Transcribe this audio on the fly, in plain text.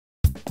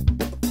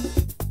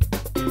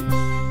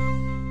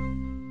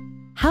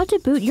How to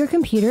boot your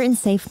computer in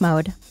safe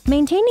mode.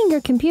 Maintaining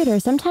your computer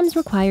sometimes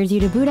requires you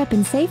to boot up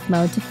in safe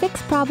mode to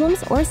fix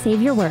problems or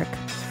save your work.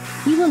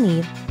 You will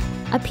need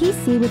a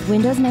PC with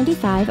Windows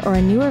 95 or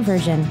a newer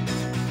version.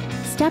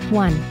 Step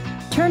 1.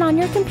 Turn on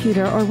your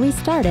computer or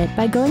restart it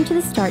by going to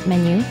the Start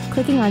menu,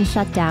 clicking on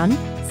Shutdown,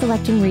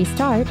 selecting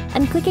Restart,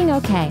 and clicking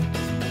OK.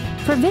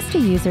 For Vista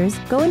users,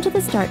 go into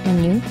the Start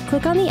menu,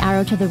 click on the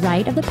arrow to the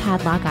right of the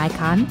padlock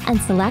icon, and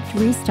select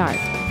Restart.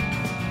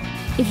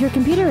 If your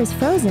computer is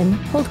frozen,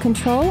 hold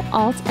Ctrl,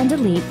 Alt, and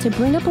Delete to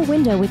bring up a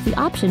window with the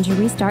option to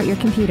restart your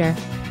computer.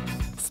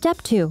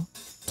 Step 2.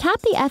 Tap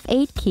the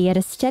F8 key at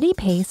a steady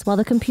pace while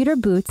the computer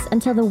boots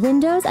until the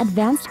Windows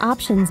Advanced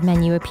Options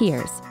menu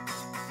appears.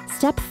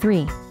 Step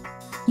 3.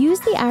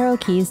 Use the arrow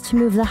keys to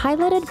move the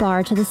highlighted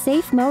bar to the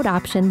Safe Mode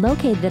option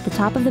located at the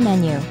top of the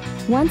menu.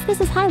 Once this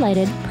is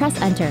highlighted,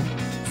 press Enter.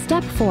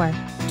 Step 4.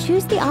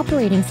 Choose the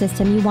operating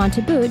system you want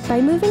to boot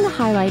by moving the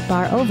highlight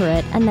bar over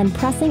it and then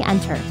pressing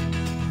Enter.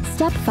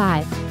 Step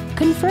 5.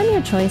 Confirm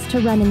your choice to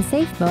run in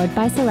safe mode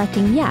by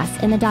selecting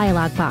Yes in the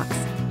dialog box.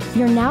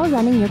 You're now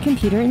running your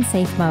computer in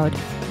safe mode.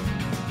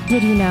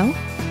 Did you know?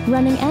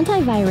 Running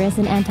antivirus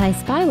and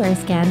anti-spyware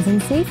scans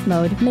in safe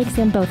mode makes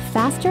them both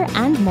faster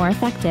and more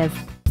effective.